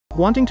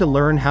wanting to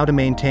learn how to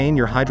maintain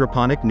your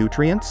hydroponic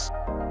nutrients?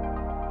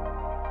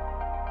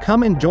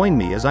 Come and join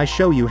me as I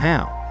show you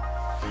how.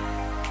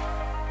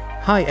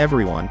 Hi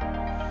everyone.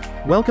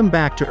 Welcome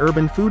back to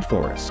Urban Food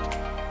Forest.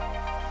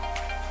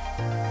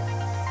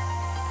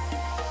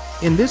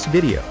 In this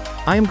video,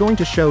 I am going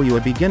to show you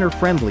a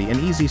beginner-friendly and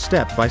easy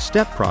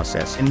step-by-step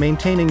process in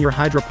maintaining your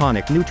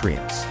hydroponic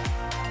nutrients.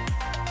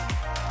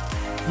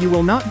 You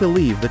will not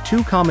believe the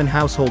 2 common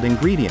household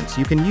ingredients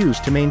you can use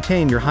to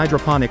maintain your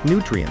hydroponic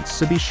nutrients,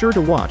 so be sure to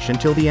watch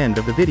until the end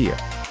of the video.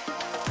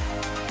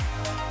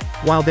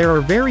 While there are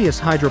various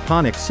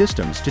hydroponic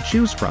systems to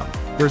choose from,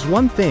 there's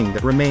one thing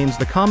that remains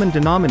the common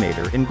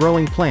denominator in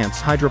growing plants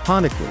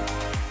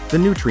hydroponically: the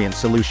nutrient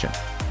solution.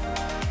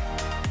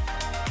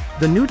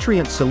 The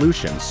nutrient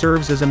solution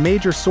serves as a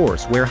major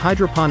source where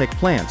hydroponic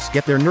plants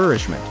get their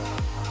nourishment.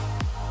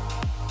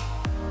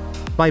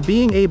 By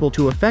being able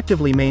to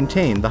effectively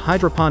maintain the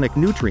hydroponic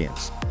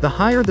nutrients, the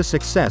higher the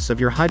success of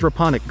your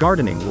hydroponic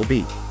gardening will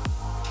be.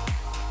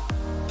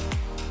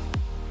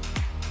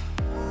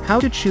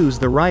 How to choose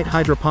the right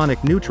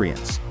hydroponic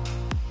nutrients?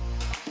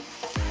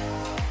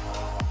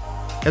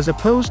 As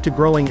opposed to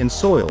growing in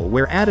soil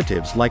where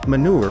additives like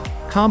manure,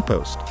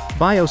 compost,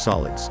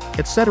 biosolids,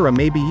 etc.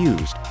 may be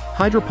used,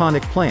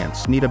 hydroponic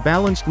plants need a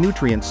balanced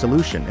nutrient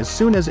solution as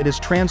soon as it is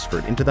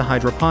transferred into the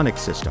hydroponic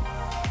system.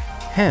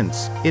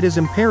 Hence, it is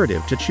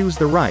imperative to choose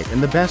the right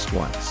and the best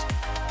ones.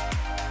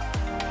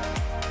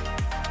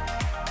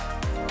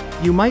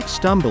 You might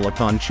stumble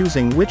upon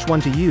choosing which one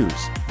to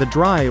use, the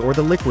dry or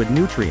the liquid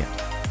nutrient.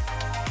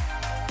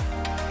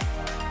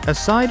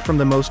 Aside from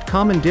the most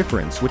common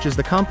difference, which is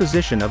the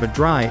composition of a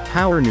dry,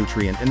 power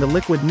nutrient and the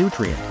liquid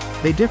nutrient,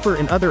 they differ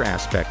in other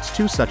aspects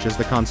too, such as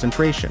the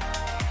concentration.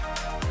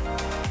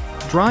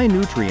 Dry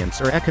nutrients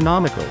are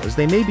economical as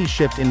they may be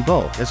shipped in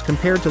bulk as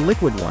compared to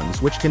liquid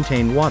ones which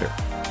contain water.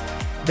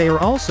 They are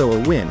also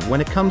a win when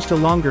it comes to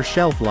longer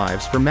shelf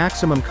lives for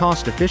maximum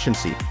cost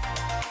efficiency,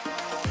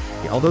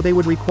 although they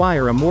would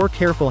require a more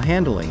careful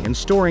handling and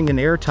storing in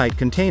airtight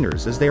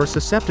containers as they are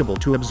susceptible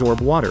to absorb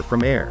water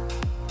from air.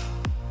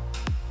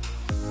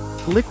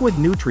 Liquid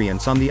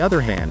nutrients, on the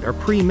other hand, are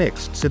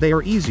pre-mixed, so they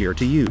are easier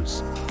to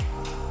use.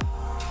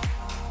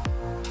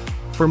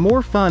 For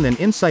more fun and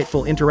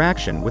insightful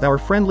interaction with our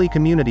friendly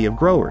community of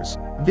growers,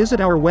 visit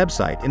our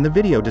website in the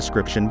video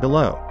description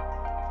below.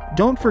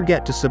 Don't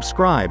forget to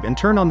subscribe and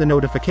turn on the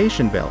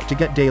notification bell to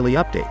get daily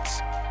updates.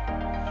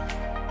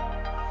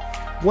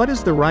 What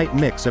is the right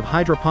mix of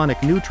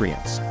hydroponic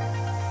nutrients?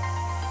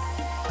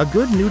 A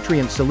good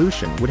nutrient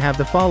solution would have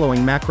the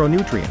following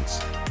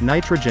macronutrients: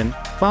 nitrogen,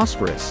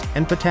 phosphorus,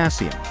 and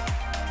potassium.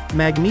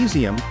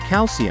 Magnesium,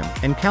 calcium,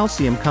 and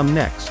calcium come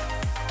next.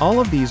 All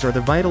of these are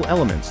the vital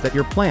elements that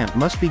your plant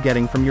must be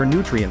getting from your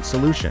nutrient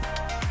solution.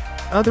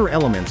 Other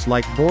elements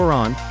like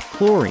boron,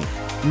 chlorine,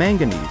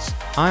 manganese,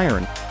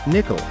 iron,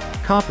 nickel,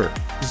 copper,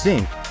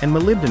 zinc, and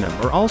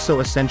molybdenum are also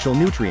essential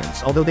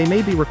nutrients, although they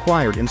may be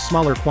required in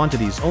smaller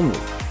quantities only.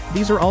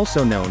 These are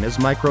also known as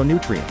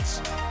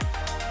micronutrients.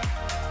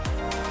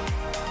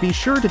 Be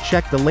sure to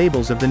check the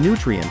labels of the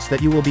nutrients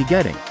that you will be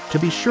getting, to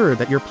be sure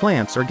that your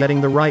plants are getting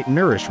the right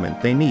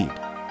nourishment they need.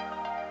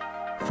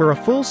 For a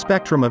full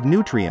spectrum of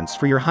nutrients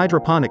for your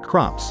hydroponic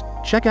crops,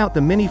 check out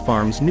the Mini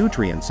Farms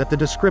nutrients at the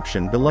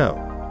description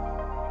below.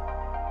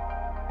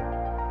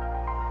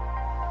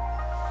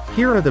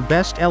 Here are the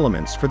best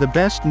elements for the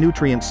best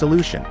nutrient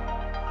solution.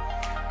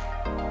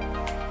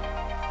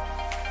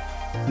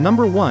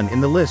 Number 1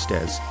 in the list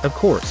is, of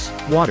course,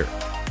 water.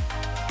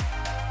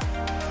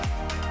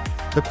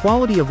 The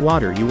quality of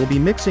water you will be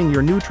mixing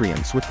your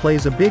nutrients with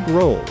plays a big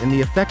role in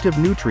the effective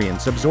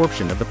nutrients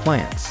absorption of the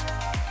plants.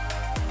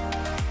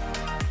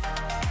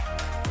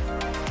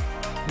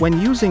 When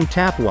using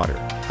tap water,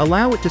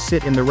 allow it to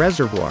sit in the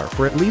reservoir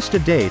for at least a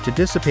day to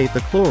dissipate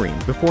the chlorine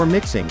before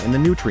mixing in the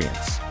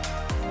nutrients.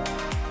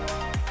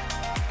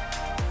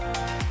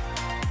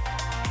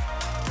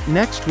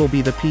 Next will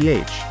be the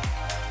pH.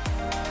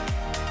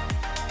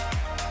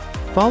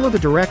 Follow the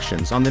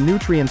directions on the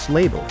nutrients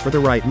label for the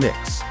right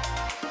mix.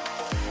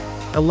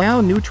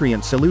 Allow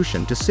nutrient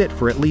solution to sit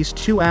for at least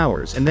 2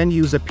 hours and then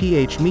use a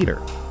pH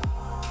meter.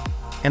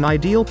 An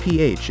ideal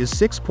pH is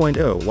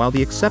 6.0, while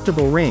the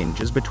acceptable range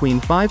is between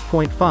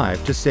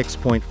 5.5 to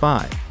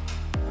 6.5.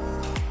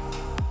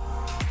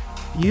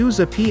 Use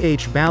a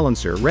pH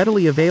balancer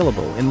readily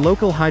available in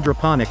local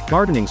hydroponic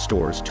gardening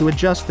stores to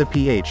adjust the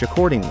pH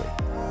accordingly.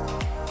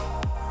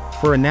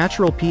 For a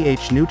natural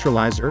pH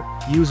neutralizer,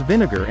 use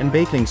vinegar and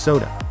baking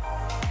soda.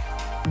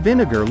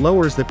 Vinegar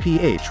lowers the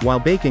pH while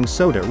baking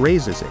soda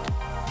raises it.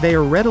 They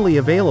are readily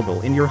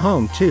available in your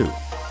home too.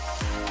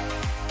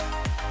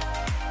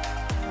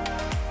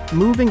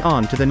 Moving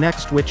on to the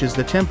next, which is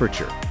the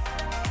temperature.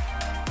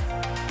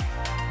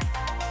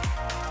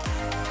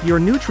 Your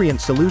nutrient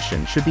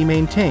solution should be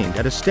maintained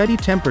at a steady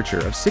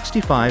temperature of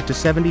 65 to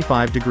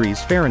 75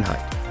 degrees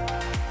Fahrenheit.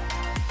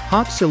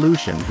 Hot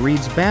solution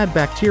breeds bad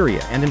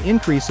bacteria and an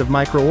increase of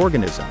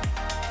microorganism.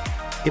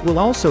 It will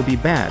also be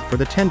bad for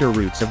the tender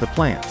roots of the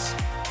plants.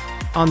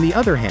 On the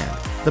other hand,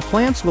 The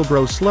plants will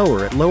grow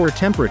slower at lower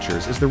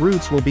temperatures as the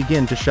roots will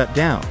begin to shut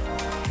down.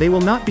 They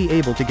will not be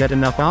able to get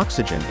enough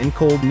oxygen in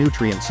cold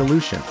nutrient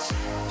solutions.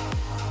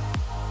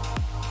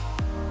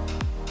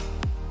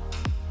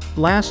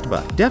 Last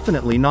but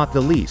definitely not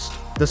the least,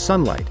 the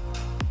sunlight.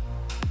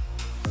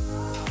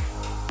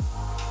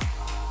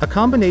 A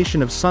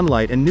combination of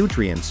sunlight and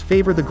nutrients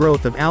favor the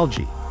growth of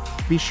algae.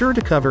 Be sure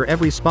to cover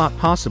every spot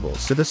possible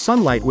so the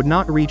sunlight would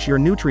not reach your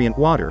nutrient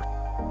water.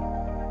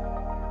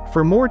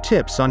 For more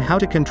tips on how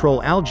to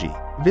control algae,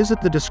 visit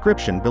the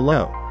description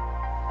below.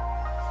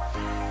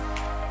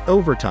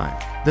 Over time,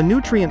 the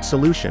nutrient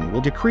solution will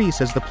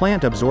decrease as the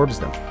plant absorbs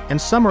them, and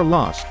some are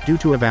lost due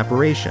to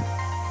evaporation.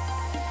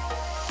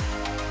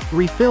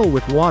 Refill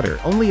with water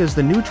only as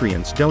the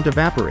nutrients don't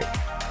evaporate.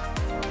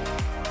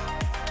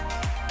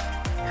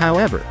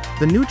 However,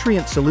 the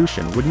nutrient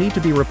solution would need to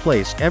be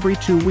replaced every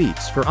 2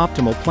 weeks for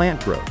optimal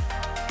plant growth.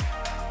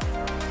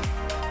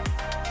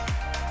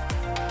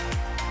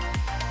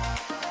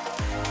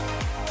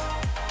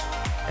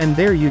 And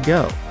there you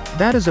go.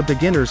 That is a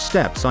beginner's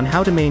steps on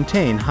how to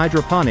maintain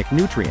hydroponic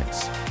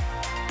nutrients.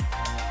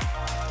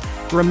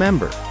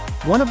 Remember,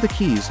 one of the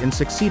keys in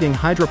succeeding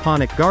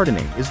hydroponic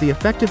gardening is the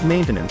effective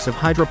maintenance of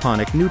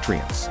hydroponic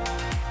nutrients.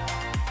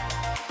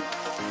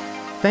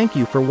 Thank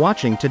you for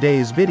watching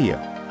today's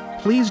video.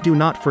 Please do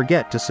not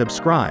forget to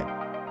subscribe.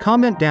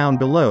 Comment down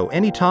below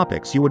any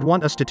topics you would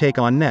want us to take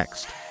on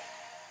next.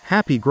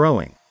 Happy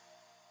growing!